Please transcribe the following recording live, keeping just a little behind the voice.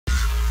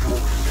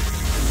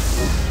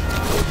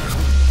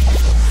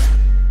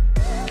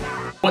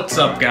What's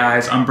up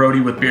guys, I'm Brody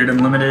with Beard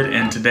Unlimited,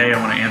 and today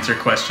I want to answer a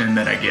question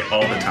that I get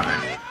all the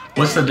time.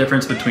 What's the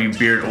difference between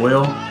beard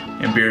oil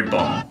and beard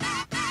balm?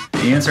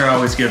 The answer I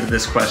always give to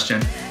this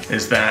question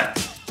is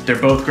that they're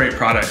both great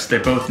products. They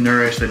both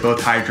nourish, they both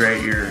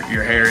hydrate your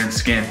hair and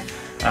skin.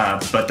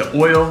 But the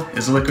oil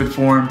is a liquid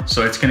form,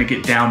 so it's going to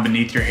get down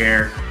beneath your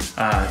hair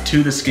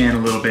to the skin a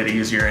little bit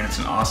easier, and it's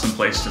an awesome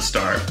place to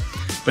start.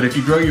 But if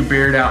you grow your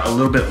beard out a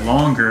little bit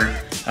longer,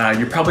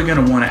 you're probably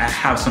going to want to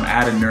have some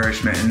added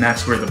nourishment, and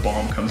that's where the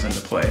balm comes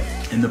into play.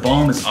 And the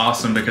balm is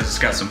awesome because it's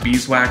got some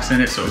beeswax in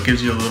it, so it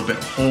gives you a little bit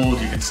of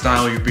hold. You can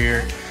style your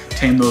beard,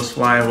 tame those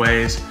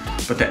flyaways.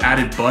 But the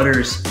added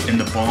butters in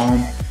the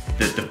balm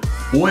that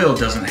the oil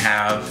doesn't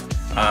have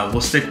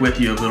will stick with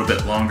you a little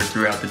bit longer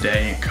throughout the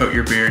day and coat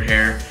your beard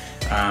hair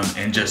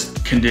and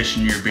just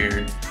condition your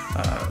beard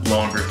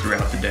longer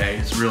throughout the day.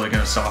 It's really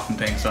going to soften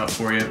things up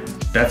for you.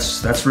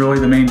 That's really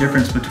the main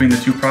difference between the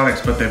two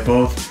products, but they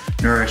both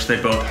nourish,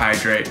 they both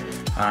hydrate,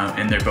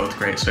 and they're both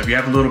great. So if you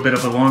have a little bit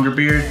of a longer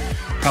beard,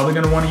 probably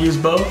going to want to use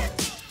both.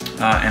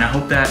 And I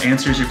hope that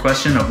answers your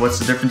question of what's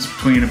the difference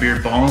between a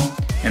beard balm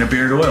and a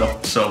beard oil.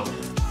 So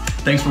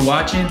thanks for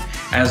watching.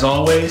 As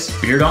always,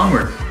 beard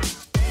onward.